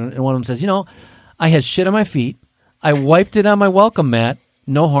something, and one of them says, I had shit on my feet, I wiped it on my welcome mat,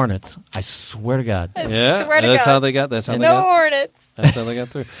 no hornets. I swear to God. I Yeah, swear to that's God. how they got. That's how they No got. hornets. That's how they got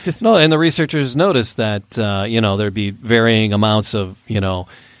through. No, and the researchers noticed that there'd be varying amounts of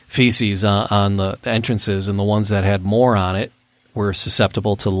feces on the entrances, and the ones that had more on it were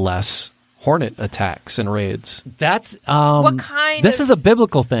susceptible to less hornet attacks and raids. That's What kind This of- is a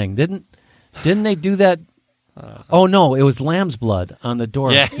biblical thing. Didn't they do that? Oh no, it was lamb's blood on the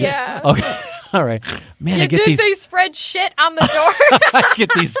door. Yeah. Yeah. Okay. All right. Man, I get Did these they spread shit on the door? I get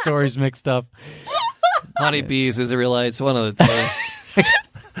these stories mixed up. Honeybees, Israelites, one of the two.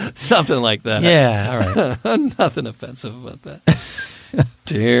 Something like that. Yeah, all right. Nothing offensive about that.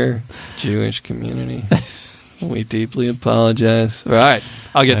 Dear Jewish community, we deeply apologize. All right.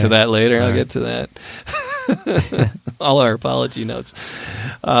 I'll get to that later. I'll get to that. All our apology notes.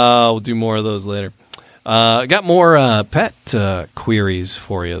 We'll do more of those later. Got more pet queries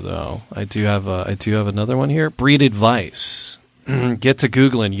for you, though. I do have another one here. Breed advice. Get to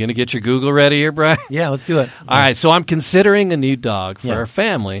Googling. You going to get your Google ready here, Brian? Yeah, let's do it. All right, so I'm considering a new dog for Yeah. our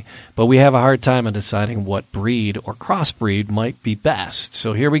family, but we have a hard time in deciding what breed or crossbreed might be best.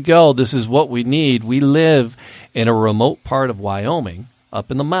 So here we go. This is what we need. We live in a remote part of Wyoming,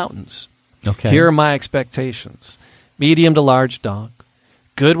 up in the mountains. Okay. Here are my expectations. Medium to large dog.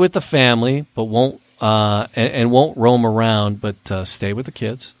 Good with the family, but won't roam around, but stay with the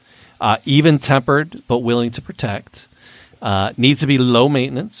kids. Even-tempered, but willing to protect. Needs to be low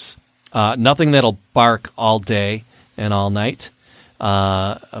maintenance. Nothing that'll bark all day and all night.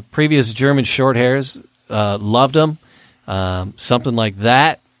 Previous German Shorthairs, loved them. Something like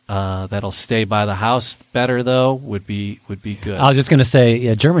that that'll stay by the house better, though, would be good. I was just going to say,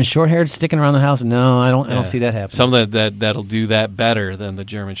 yeah, German short-haired sticking around the house. No, I don't see that happening. Something that'll do that better than the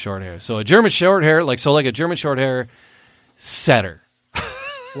German Shorthair. So a German Shorthair, like a German Shorthair setter.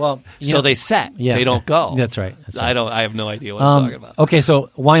 Well, So they set. Yeah. They don't go. That's right. I have no idea what I'm talking about. Okay, so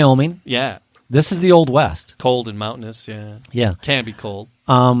Wyoming. Yeah. This is the Old West. Cold and mountainous, yeah. Yeah. Can be cold.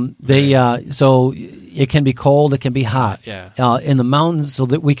 So it can be cold, it can be hot. Yeah. In the mountains, so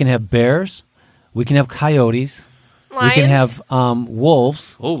that we can have bears, we can have coyotes, Lions. we can have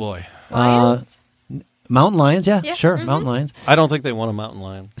wolves, Oh, boy. Lions. mountain lions. Yeah, Yeah, sure, mhm. mountain lions. I don't think they want a mountain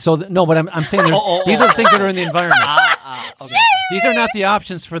lion. So no, but I'm saying these are the things that are in the environment. Okay. These are not the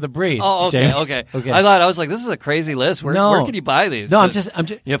options for the breed. Oh, okay, Jamie. okay. Okay. I was like, this is a crazy list. Where can you buy these? No, I'm 'Cause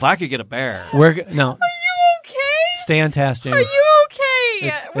just. if I could get a bear. No. Okay. Stay on task, Jamie. Are you okay?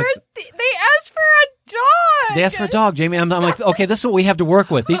 It's- They asked for a They asked for a dog, Jamie. I'm like, okay, this is what we have to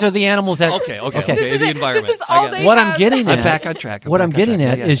work with. These are the animals that. Okay. This is the it. environment. This is all they What have. I'm getting at. I'm back on track. What I'm getting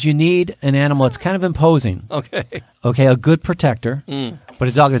at is you need an animal that's kind of imposing. Okay, a good protector, but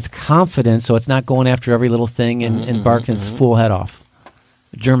a dog that's confident, so it's not going after every little thing and barking its full head off.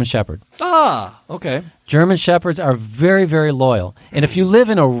 German Shepherd. Okay. German Shepherds are very, very loyal, and if you live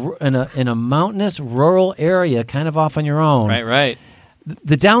in a mountainous, rural area, kind of off on your own, Right.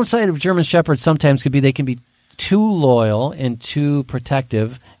 the downside of German Shepherds sometimes could be they can be too loyal and too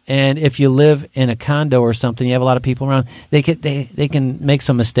protective. And if you live in a condo or something, you have a lot of people around, they can make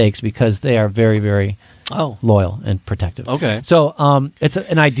some mistakes because they are very, very loyal and protective. Okay. So it's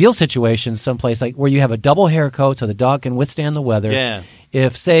an ideal situation someplace like where you have a double hair coat so the dog can withstand the weather. Yeah.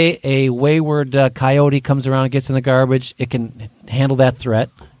 If, say, a wayward coyote comes around and gets in the garbage, it can handle that threat,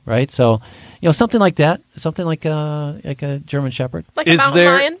 right? So, something like that, something like a German Shepherd. Like a mountain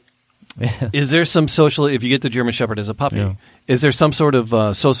lion? Is there some if you get the German Shepherd as a puppy, is there some sort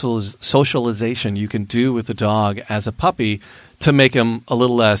of socialization you can do with the dog as a puppy to make him a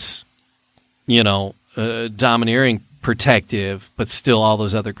little less, domineering, protective, but still all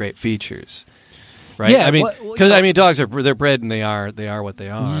those other great features? Right? Yeah, because dogs they're bred and they are what they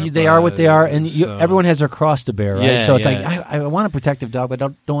are. They are what they are, and everyone has their cross to bear, right? Yeah, so it's yeah. like I want a protective dog, but I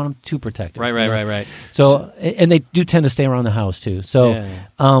don't want them too protective. Right. So and they do tend to stay around the house too. So,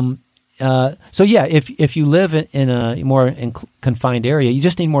 if you live in a more confined area, you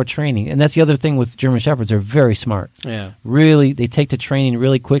just need more training, and that's the other thing with German Shepherds. They're very smart. Yeah, really, they take to training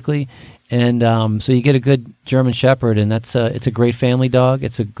really quickly. And so you get a good German Shepherd, and it's a great family dog.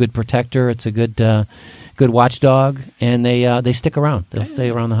 It's a good protector. It's a good watchdog, and they stick around. They'll stay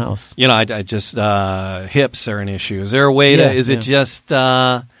around the house. I just hips are an issue. Is there a way to? Is it just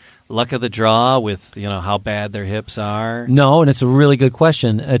luck of the draw with how bad their hips are? No, and it's a really good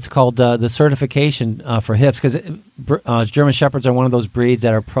question. It's called the certification for hips because German Shepherds are one of those breeds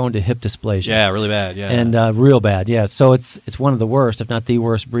that are prone to hip dysplasia. Yeah, really bad. Yeah, and real bad. Yeah, so it's one of the worst, if not the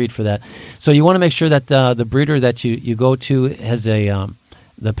worst breed for that. So you want to make sure that the breeder that you go to has the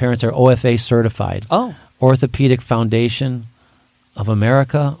parents are OFA certified. Orthopedic Foundation of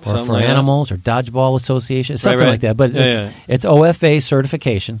America or something for like animals or Dodgeball Association, something like that. But it's OFA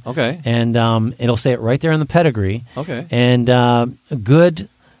certification. Okay. And it'll say it right there in the pedigree. Okay. And good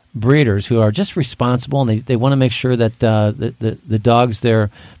breeders who are just responsible and they want to make sure that the dogs they're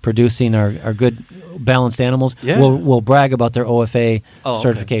producing are good, balanced animals will brag about their OFA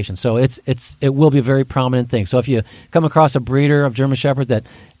certification. So it will be a very prominent thing. So if you come across a breeder of German Shepherds that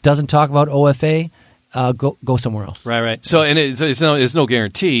doesn't talk about OFA, go somewhere else. Right. So and it's no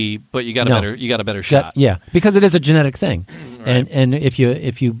guarantee, but you got a better shot. Because it is a genetic thing, and if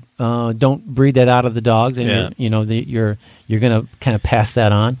you don't breed that out of the dogs, and you're going to kind of pass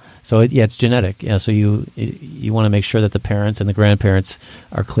that on. So it's genetic. Yeah. So you want to make sure that the parents and the grandparents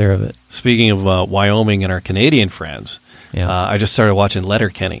are clear of it. Speaking of Wyoming and our Canadian friends, I just started watching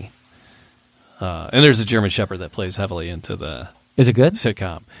Letterkenny, and there's a German Shepherd that plays heavily into the. Is it good?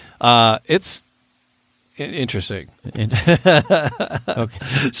 Sitcom. It's interesting. Okay.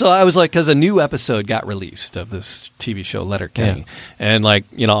 So I was like, because a new episode got released of this TV show Letterkenny, and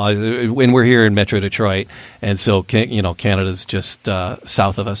when we're here in Metro Detroit, and so Canada's just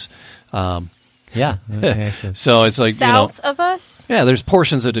south of us. So it's like south of us. Yeah, there's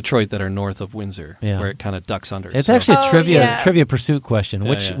portions of Detroit that are north of Windsor where it kind of ducks under. It's actually a trivia pursuit question.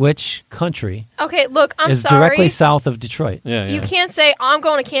 Which country? Okay, look, I'm is sorry. directly south of Detroit? You can't say I'm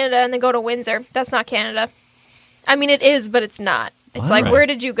going to Canada and then go to Windsor. That's not Canada. I mean, it is, but it's not. It's where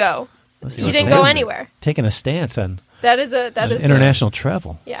did you go? You didn't go anywhere. Taking a stance on that is international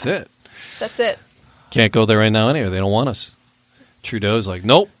travel. Yeah. That's it. Can't go there right now anyway. They don't want us. Trudeau's like,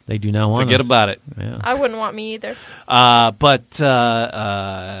 nope. They do not want us. Forget about it. Yeah. I wouldn't want me either.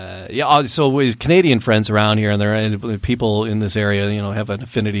 So with Canadian friends around here, and people in this area, have an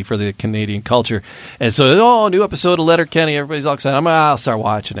affinity for the Canadian culture, and so new episode of Letterkenny. Everybody's all excited. I'll start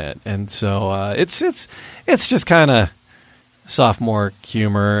watching it, and so it's just kind of sophomore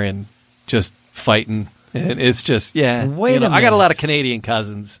humor and just fighting, and it's just I got a lot of Canadian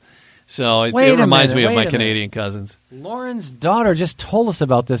cousins. So it reminds me of my Canadian cousins. Lauren's daughter just told us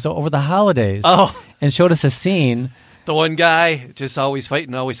about this over the holidays. And showed us a scene. The one guy just always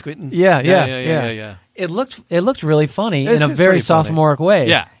fighting, always squinting. Yeah. It looked really funny in a very sophomoric way.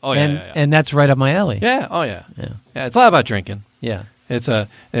 Yeah. And that's right up my alley. Yeah. Oh yeah. Yeah. It's a lot about drinking. Yeah. It's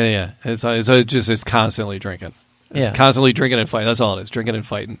constantly drinking. It's constantly drinking and fighting. That's all it is. Drinking and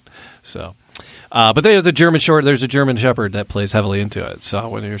fighting. So. But there's a German Shepherd that plays heavily into it. So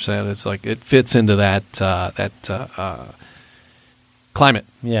what you're saying, it's like it fits into that Climate.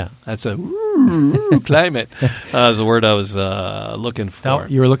 Yeah. That's a climate. Is the word I was looking for. Oh,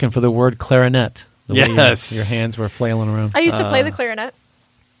 you were looking for the word clarinet. The way Yes. your hands were flailing around. I used to play the clarinet.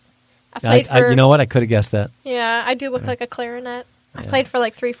 I played for. You know what? I could have guessed that. Yeah, I do look like a clarinet. I played for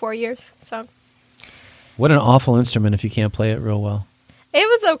like 3-4 years. So What an awful instrument if you can't play it real well. it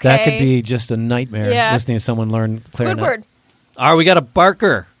was okay. That could be just a nightmare Yeah. listening to someone learn clarinet. Good word. All right, we got a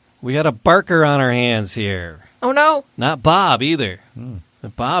barker. We got a barker on our hands here. Oh no, Not Bob either.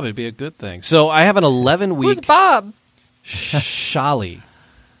 Bob would be a good thing. So I have an 11-week who's Bob? Sholly.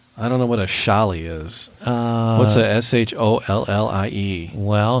 I don't know what a Sholly is. What's a SHOLLIE?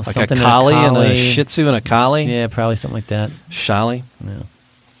 Well, Like a something collie and a Shih Tzu and a collie? Yeah, probably something like that. Sholly? Yeah.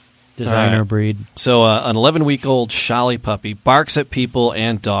 Designer All right. breed. So an 11-week-old Sholly puppy barks at people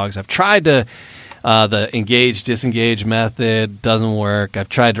and dogs. I've tried to the engage-disengage method. Doesn't work. I've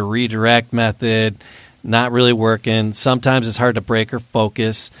tried to redirect method. Not really working. Sometimes it's hard to break her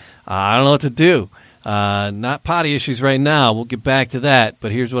focus. I don't know what to do. Not potty issues right now. We'll get back to that.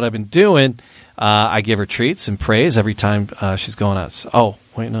 But here's what I've been doing. I give her treats and praise every time she's going out. Oh,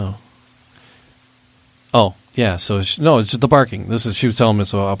 wait, no. Oh, yeah. So, it's the barking. She was telling me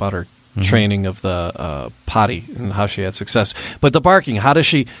about her training of the potty and how she had success. But the barking, how does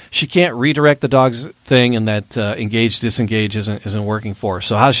she can't redirect the dog's thing, and that engage-disengage isn't working for her.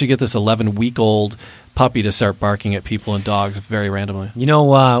 So how does she get this 11-week-old puppy to start barking at people and dogs very randomly? You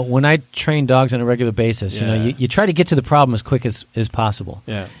know, when I train dogs on a regular basis, Yeah. you try to get to the problem as quick as possible.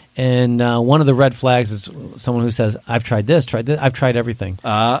 Yeah. And one of the red flags is someone who says, I've tried this, I've tried everything.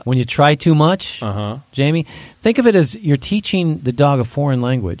 When you try too much, Jamie, think of it as you're teaching the dog a foreign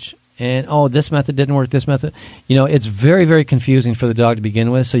language. And, this method didn't work, this method. It's very, very confusing for the dog to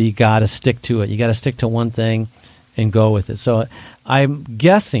begin with, so you got to stick to it. You got to stick to one thing and go with it. So I'm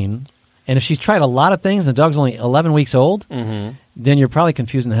guessing, and if she's tried a lot of things and the dog's only 11 weeks old, then you're probably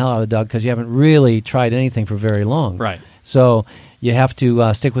confusing the hell out of the dog because you haven't really tried anything for very long. Right. So you have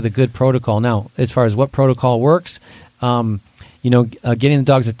to stick with a good protocol. Now, as far as what protocol works, getting the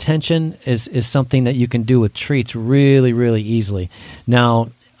dog's attention is something that you can do with treats really, really easily. Now,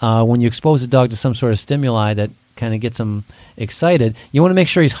 when you expose the dog to some sort of stimuli that kind of gets him excited, you want to make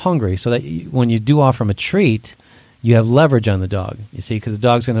sure he's hungry so that when you do offer him a treat, you have leverage on the dog, you see, because the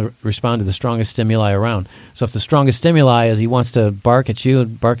dog's going to respond to the strongest stimuli around. So if the strongest stimuli is he wants to bark at you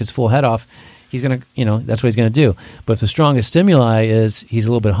and bark his full head off, he's going to, that's what he's going to do. But if the strongest stimuli is he's a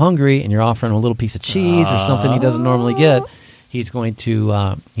little bit hungry and you're offering him a little piece of cheese or something he doesn't normally get, he's going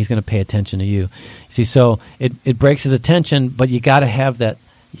to pay attention to you. See, so it breaks his attention, but you got to have that.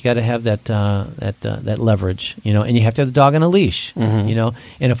 You got to have that leverage, and you have to have the dog on a leash, And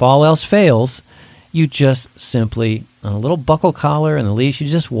if all else fails, you just simply, on a little buckle collar and the leash, you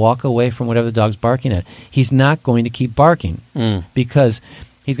just walk away from whatever the dog's barking at. He's not going to keep barking because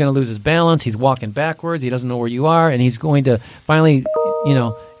he's going to lose his balance. He's walking backwards. He doesn't know where you are, and he's going to finally,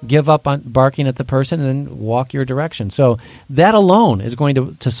 give up on barking at the person and then walk your direction. So that alone is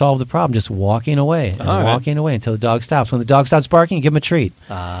going to solve the problem, just walking away and walking away until the dog stops. When the dog stops barking, you give him a treat.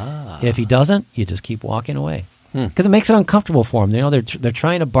 If he doesn't, you just keep walking away. Because it makes it uncomfortable for them. They're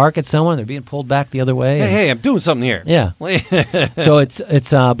trying to bark at someone. They're being pulled back the other way. Hey, I'm doing something here. Yeah. So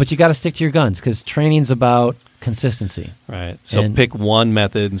but you got to stick to your guns because training's about consistency. Right. So and pick one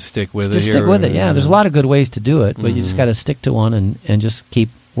method and stick with it. Just stick with it. Yeah. There's a lot of good ways to do it, but you just got to stick to one and just keep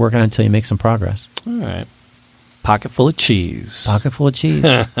working on it until you make some progress. All right. Pocket full of cheese. Pocket full of cheese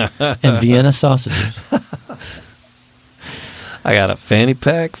and Vienna sausages. I got a fanny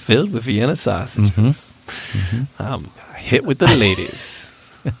pack filled with Vienna sausages. I'm hit with the ladies.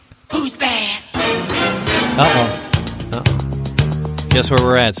 Who's bad? Guess where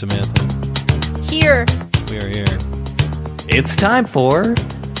we're at, Samantha? Here. We are here. It's time for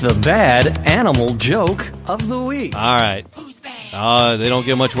the bad animal joke of the week. All right. Who's bad? They don't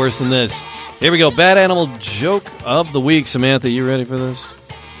get much worse than this. Here we go. Bad animal joke of the week. Samantha, you ready for this?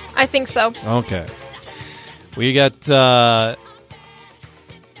 I think so. Okay. We got...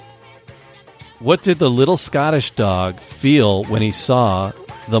 what did the little Scottish dog feel when he saw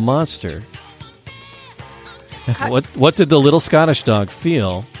the monster? What did the little Scottish dog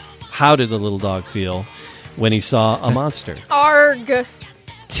feel? How did the little dog feel when he saw a monster? Arg.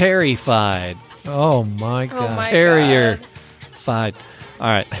 Terrified. Oh, my God. Oh, my Terrier. God. Fine. All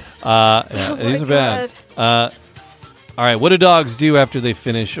right. Oh these my are bad. All right. What do dogs do after they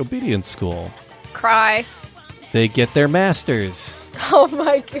finish obedience school? Cry. They get their masters. Oh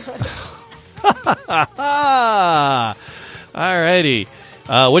my God. All righty.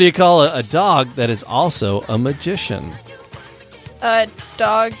 What do you call a dog that is also a magician? A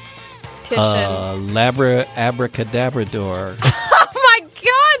dog-tician. Abracadabrador. Oh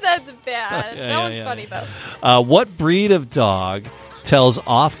That's bad. Yeah, that one's yeah. funny though. What breed of dog tells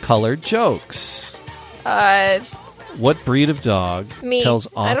off-color jokes? What breed of dog Me. tells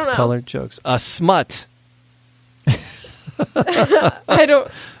I don't know. off-color jokes? A smut. I don't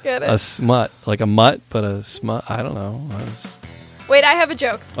get it. A smut. Like a mutt, but a smut. I don't know. Wait, I have a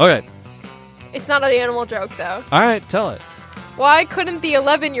joke. Okay. It's not an animal joke though. All right, tell it. Why couldn't the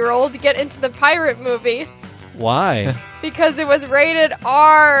 11-year-old get into the pirate movie? Why? Because it was rated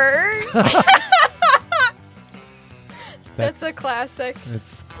R. That's a classic.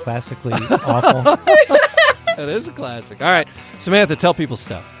 It's classically awful. That is a classic. All right, Samantha, tell people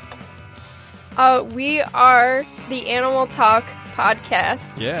stuff. We are the Animal Talk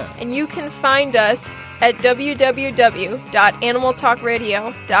podcast. Yeah. And you can find us at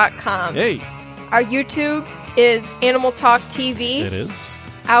www.animaltalkradio.com. Hey. Our YouTube is Animal Talk TV. It is.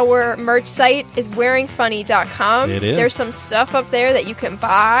 Our merch site is wearingfunny.com. It is. There's some stuff up there that you can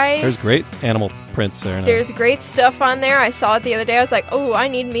buy. There's great animal prints there. Now. There's great stuff on there. I saw it the other day. I was like, oh, I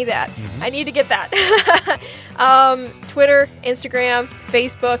need me that. I need to get that. Twitter, Instagram,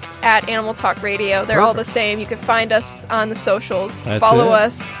 Facebook, at Animal Talk Radio. They're all the same. You can find us on the socials. That's Follow it.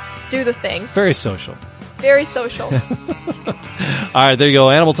 us. Do the thing. Very social. Very social. All right, there you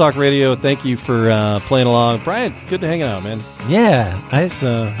go. Animal Talk Radio. Thank you for playing along. Brian, it's good to hang out, man. Yeah,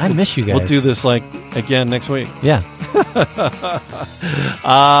 I miss you guys. We'll do this again next week. Yeah.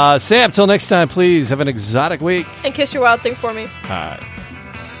 Sam, till next time, please have an exotic week. And kiss your wild thing for me. All right.